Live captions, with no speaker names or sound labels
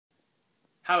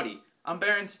Howdy, I'm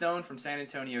Baron Stone from San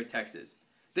Antonio, Texas.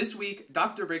 This week,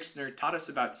 Dr. Rixner taught us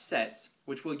about sets,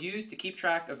 which we'll use to keep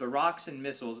track of the rocks and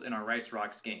missiles in our Rice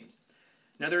Rocks games.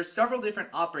 Now there are several different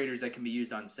operators that can be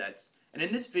used on sets, and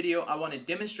in this video I want to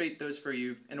demonstrate those for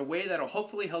you in a way that will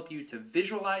hopefully help you to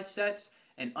visualize sets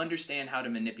and understand how to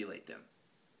manipulate them.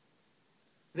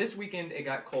 This weekend it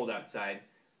got cold outside,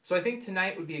 so I think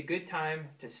tonight would be a good time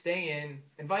to stay in,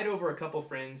 invite over a couple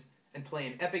friends, and play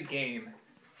an epic game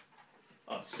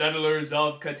of Settlers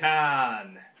of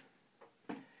Catan.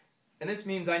 And this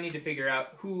means I need to figure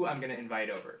out who I'm going to invite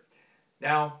over.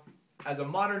 Now, as a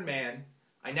modern man,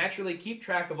 I naturally keep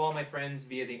track of all my friends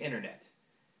via the internet.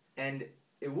 And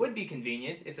it would be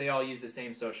convenient if they all use the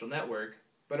same social network,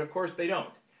 but of course they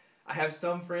don't. I have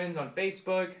some friends on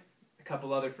Facebook, a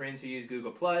couple other friends who use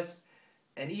Google+,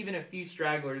 and even a few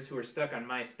stragglers who are stuck on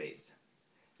MySpace.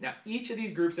 Now, each of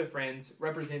these groups of friends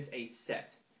represents a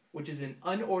set, which is an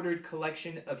unordered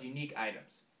collection of unique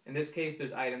items. In this case,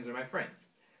 those items are my friends.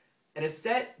 And a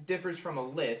set differs from a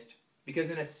list because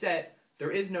in a set,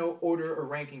 there is no order or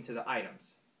ranking to the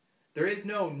items. There is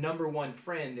no number one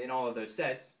friend in all of those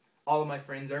sets. All of my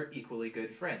friends are equally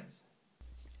good friends.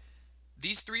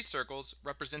 These three circles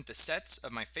represent the sets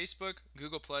of my Facebook,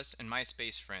 Google+, and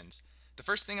MySpace friends. The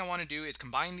first thing I want to do is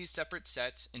combine these separate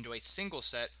sets into a single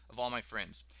set of all my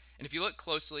friends. And if you look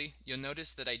closely, you'll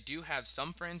notice that I do have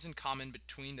some friends in common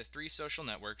between the three social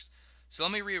networks, so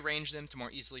let me rearrange them to more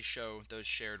easily show those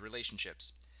shared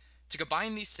relationships. To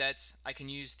combine these sets, I can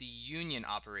use the union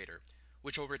operator,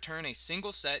 which will return a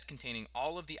single set containing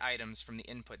all of the items from the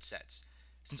input sets.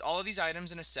 Since all of these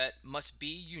items in a set must be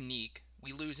unique,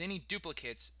 we lose any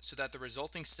duplicates so that the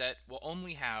resulting set will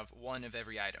only have one of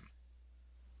every item.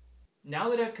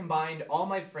 Now that I've combined all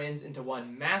my friends into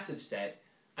one massive set,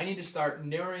 I need to start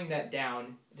narrowing that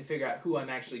down to figure out who I'm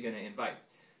actually going to invite.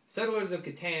 Settlers of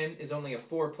Catan is only a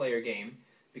 4-player game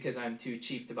because I'm too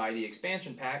cheap to buy the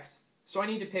expansion packs, so I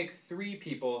need to pick 3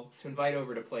 people to invite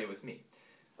over to play with me.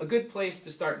 A good place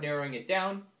to start narrowing it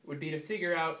down would be to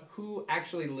figure out who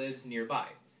actually lives nearby.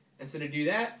 And so to do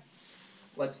that,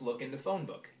 let's look in the phone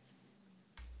book.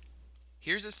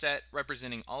 Here's a set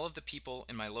representing all of the people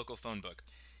in my local phone book.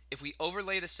 If we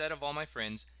overlay the set of all my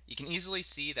friends, you can easily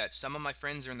see that some of my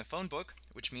friends are in the phone book,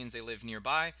 which means they live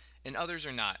nearby, and others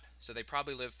are not, so they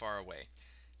probably live far away.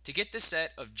 To get the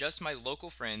set of just my local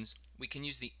friends, we can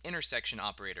use the intersection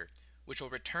operator, which will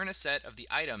return a set of the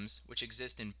items which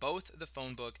exist in both the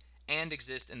phone book and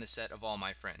exist in the set of all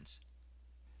my friends.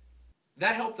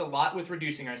 That helped a lot with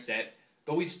reducing our set,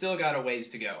 but we've still got a ways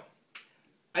to go.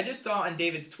 I just saw on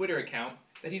David's Twitter account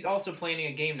that he's also planning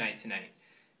a game night tonight.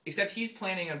 Except he's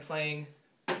planning on playing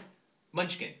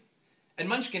Munchkin. And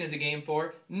Munchkin is a game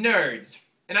for nerds.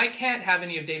 And I can't have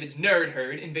any of David's nerd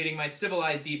herd invading my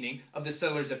civilized evening of the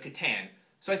Settlers of Catan.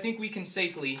 So I think we can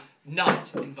safely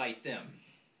not invite them.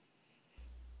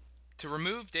 To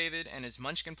remove David and his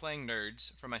Munchkin playing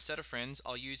nerds from my set of friends,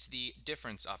 I'll use the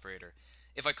difference operator.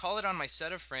 If I call it on my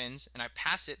set of friends and I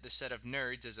pass it the set of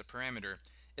nerds as a parameter,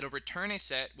 it'll return a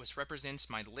set which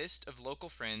represents my list of local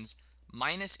friends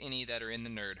minus any that are in the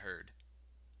nerd herd.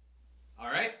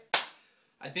 Alright,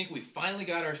 I think we finally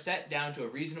got our set down to a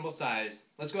reasonable size.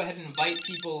 Let's go ahead and invite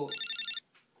people...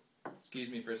 Excuse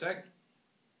me for a sec.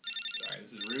 Sorry,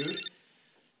 this is rude.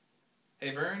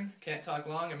 Hey Vern, can't talk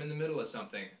long, I'm in the middle of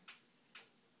something.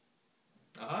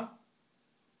 Uh-huh.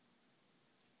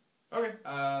 Okay,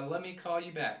 let me call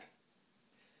you back.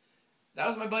 That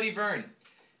was my buddy Vern.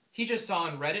 He just saw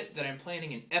on Reddit that I'm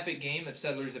planning an epic game of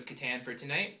Settlers of Catan for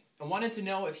tonight, and wanted to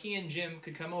know if he and Jim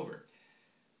could come over.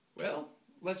 Well,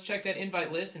 let's check that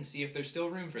invite list and see if there's still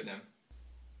room for them.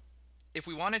 If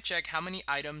we want to check how many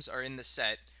items are in the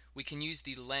set, we can use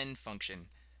the len function.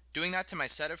 Doing that to my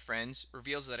set of friends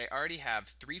reveals that I already have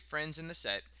 3 friends in the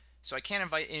set, so I can't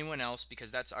invite anyone else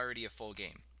because that's already a full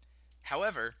game.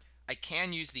 However, I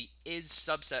can use the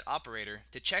is_subset operator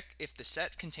to check if the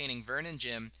set containing Vern and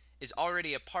Jim is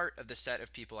already a part of the set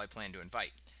of people I plan to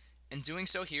invite. And doing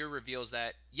so here reveals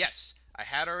that, yes, I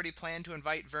had already planned to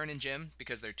invite Vern and Jim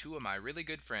because they're 2 of my really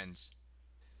good friends.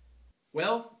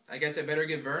 Well, I guess I better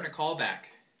give Vern a call back.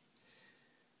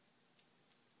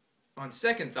 On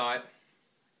second thought,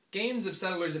 games of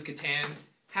Settlers of Catan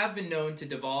have been known to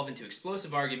devolve into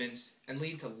explosive arguments and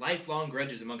lead to lifelong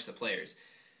grudges amongst the players.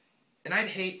 And I'd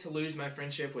hate to lose my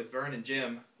friendship with Vern and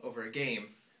Jim over a game,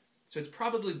 so it's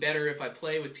probably better if I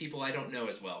play with people I don't know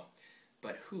as well.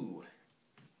 But who?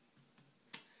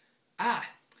 Ah,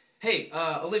 hey,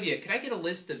 Olivia, could I get a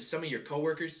list of some of your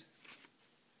coworkers?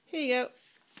 Here you go.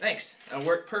 Thanks, that'll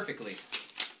work perfectly.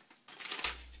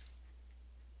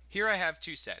 Here I have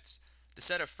 2 sets. the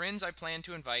set of friends I plan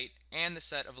to invite, and the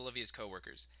set of Olivia's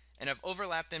coworkers. And I've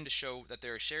overlapped them to show that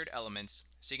there are shared elements,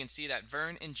 so you can see that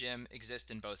Vern and Jim exist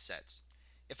in both sets.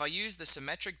 If I use the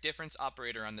symmetric difference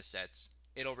operator on the sets,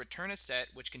 it'll return a set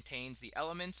which contains the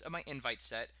elements of my invite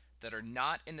set that are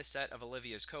not in the set of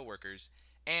Olivia's coworkers,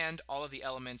 and all of the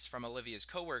elements from Olivia's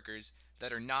coworkers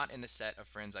that are not in the set of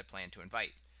friends I plan to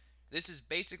invite. This is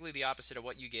basically the opposite of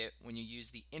what you get when you use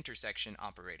the intersection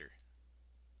operator.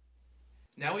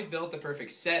 Now we've built the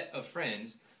perfect set of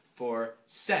friends for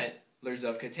Settlers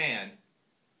of Catan.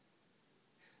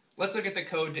 Let's look at the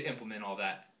code to implement all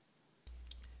that.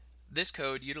 This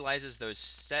code utilizes those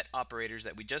set operators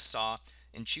that we just saw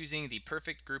in choosing the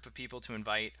perfect group of people to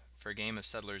invite for a game of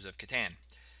Settlers of Catan.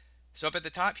 So up at the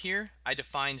top here, I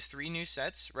defined 3 new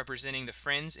sets representing the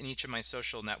friends in each of my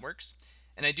social networks.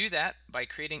 And I do that by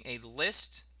creating a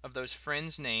list of those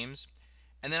friends' names,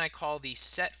 and then I call the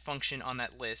set function on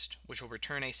that list, which will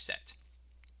return a set.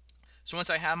 So once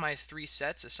I have my 3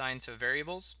 sets assigned to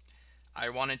variables, I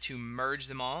wanted to merge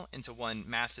them all into one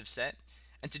massive set.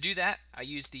 And to do that, I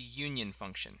use the union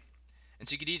function. And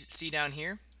so you can see down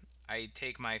here, I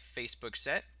take my Facebook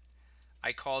set,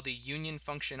 I call the union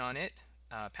function on it,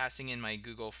 passing in my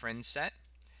Google Friends set.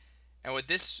 And what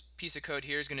this piece of code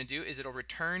here is going to do is it'll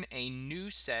return a new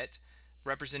set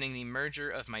representing the merger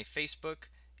of my Facebook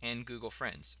and Google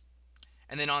Friends.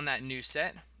 And then on that new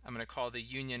set, I'm going to call the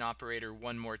union operator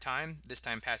one more time, this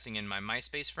time passing in my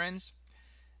MySpace friends.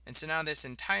 And so now this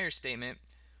entire statement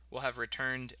will have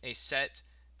returned a set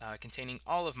containing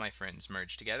all of my friends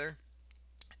merged together.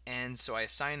 And so I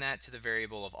assign that to the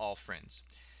variable of all friends.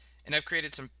 And I've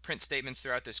created some print statements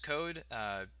throughout this code,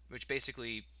 which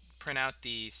basically print out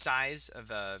the size of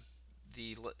the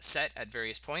set at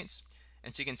various points.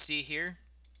 And so you can see here,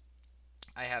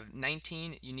 I have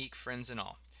 19 unique friends in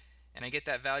all. And I get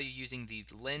that value using the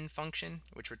len function,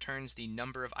 which returns the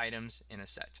number of items in a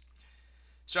set.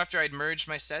 So after I'd merged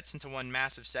my sets into one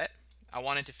massive set, I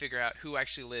wanted to figure out who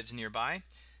actually lives nearby.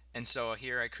 And so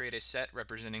here I create a set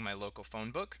representing my local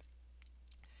phone book.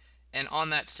 And on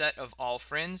that set of all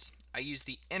friends, I use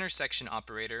the intersection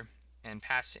operator and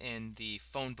pass in the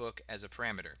phone book as a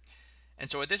parameter. And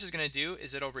so what this is going to do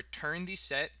is it'll return the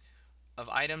set of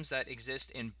items that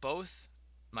exist in both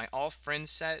my all friends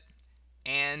set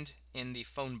and in the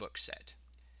phone book set.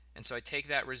 And so I take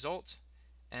that result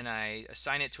and I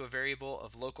assign it to a variable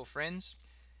of local friends.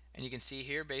 And you can see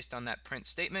here, based on that print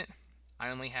statement, I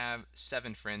only have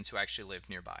 7 friends who actually live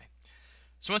nearby.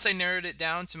 So once I narrowed it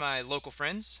down to my local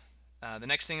friends, the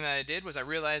next thing that I did was I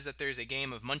realized that there's a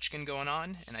game of Munchkin going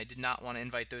on, and I did not want to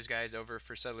invite those guys over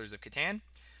for Settlers of Catan.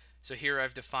 So here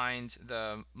I've defined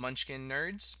the Munchkin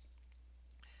nerds,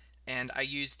 and I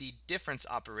use the difference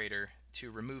operator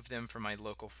to remove them from my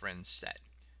local friends set.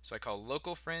 So I call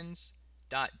local friends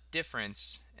dot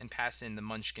difference and pass in the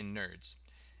Munchkin nerds.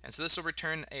 And so this will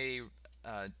return a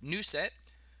new set,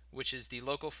 which is the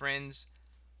local friends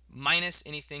minus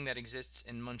anything that exists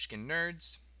in Munchkin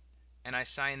nerds, and I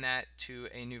assign that to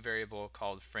a new variable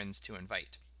called friends to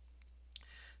invite.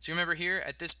 So remember here,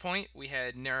 at this point, we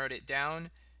had narrowed it down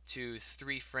to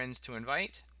 3 friends to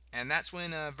invite, and that's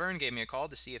when Vern gave me a call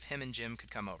to see if him and Jim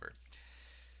could come over.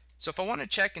 So if I want to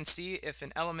check and see if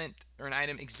an element or an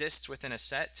item exists within a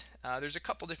set, there's a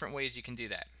couple different ways you can do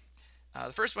that.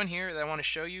 The first one here that I want to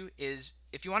show you is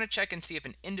if you want to check and see if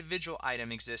an individual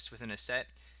item exists within a set,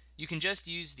 you can just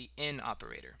use the in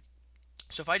operator.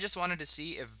 So if I just wanted to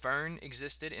see if Vern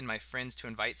existed in my friends to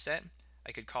invite set,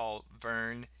 I could call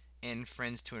Vern in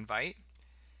friends to invite.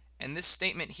 And this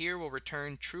statement here will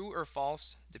return true or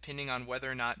false depending on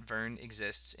whether or not Vern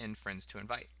exists in friends to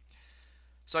invite.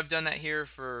 So I've done that here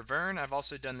for Vern. I've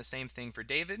also done the same thing for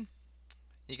David.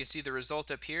 You can see the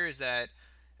result up here is that,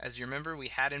 as you remember, we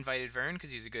had invited Vern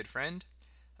because he's a good friend,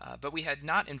 but we had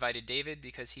not invited David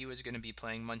because he was going to be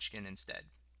playing Munchkin instead.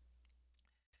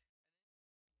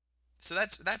 So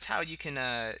that's how you can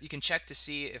check to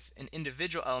see if an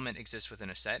individual element exists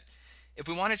within a set. If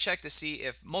we want to check to see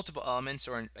if multiple elements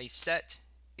or a set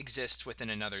exists within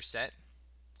another set,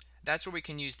 that's where we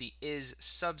can use the is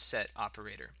subset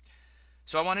operator.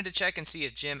 So I wanted to check and see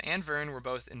if Jim and Vern were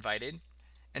both invited.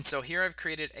 And so here I've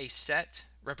created a set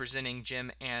representing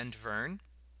Jim and Vern.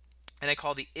 And I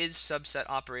call the is subset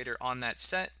operator on that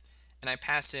set. And I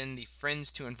pass in the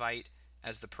friends to invite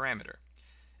as the parameter.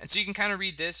 And so you can kind of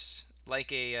read this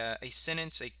like a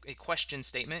sentence, a question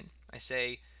statement. I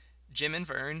say Jim and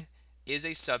Vern is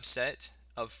a subset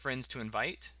of friends to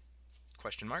invite,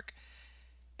 question mark.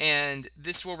 And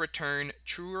this will return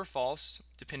true or false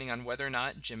depending on whether or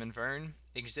not Jim and Vern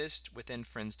exist within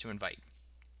friends to invite.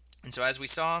 And so as we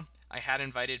saw, I had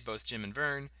invited both Jim and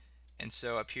Vern, And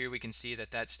so up here we can see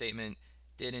that that statement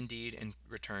did indeed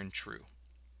return true.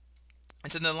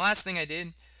 And so the last thing I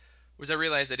did was I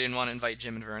realized I didn't want to invite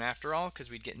Jim and Vern after all because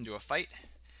we'd get into a fight.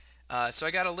 So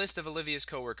I got a list of Olivia's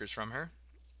coworkers from her.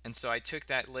 And so I took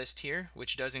that list here,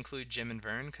 which does include Jim and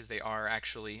Vern because they are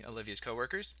actually Olivia's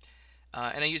coworkers.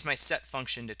 And I used my set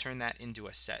function to turn that into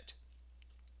a set.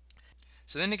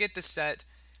 So then to get the set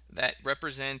that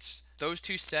represents those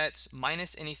two sets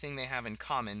minus anything they have in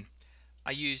common,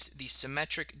 I use the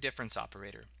symmetric difference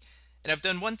operator. And I've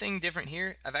done one thing different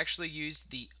here. I've actually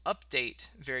used the update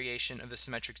variation of the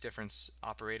symmetric difference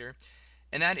operator,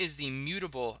 and that is the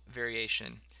mutable variation.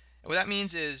 And what that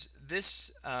means is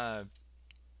this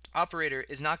operator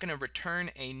is not going to return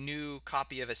a new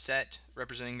copy of a set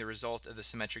representing the result of the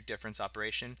symmetric difference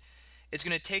operation. It's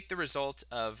going to take the result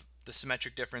of the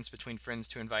symmetric difference between friends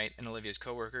to invite and Olivia's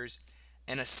coworkers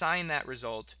and assign that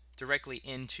result directly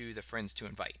into the friends to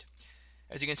invite.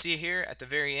 As you can see here at the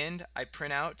very end, I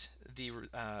print out the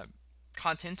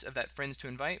contents of that friends to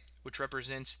invite, which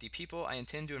represents the people I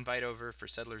intend to invite over for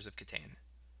Settlers of Catan.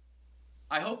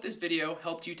 I hope this video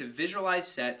helped you to visualize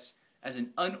sets as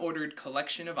an unordered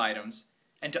collection of items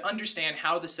and to understand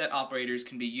how the set operators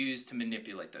can be used to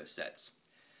manipulate those sets.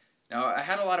 Now, I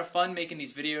had a lot of fun making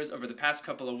these videos over the past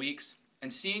couple of weeks,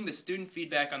 and seeing the student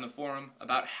feedback on the forum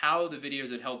about how the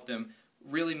videos had helped them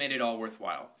really made it all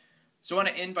worthwhile. So I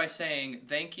want to end by saying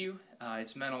thank you.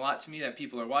 It's meant a lot to me that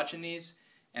people are watching these,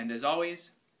 and as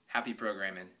always, happy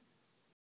programming.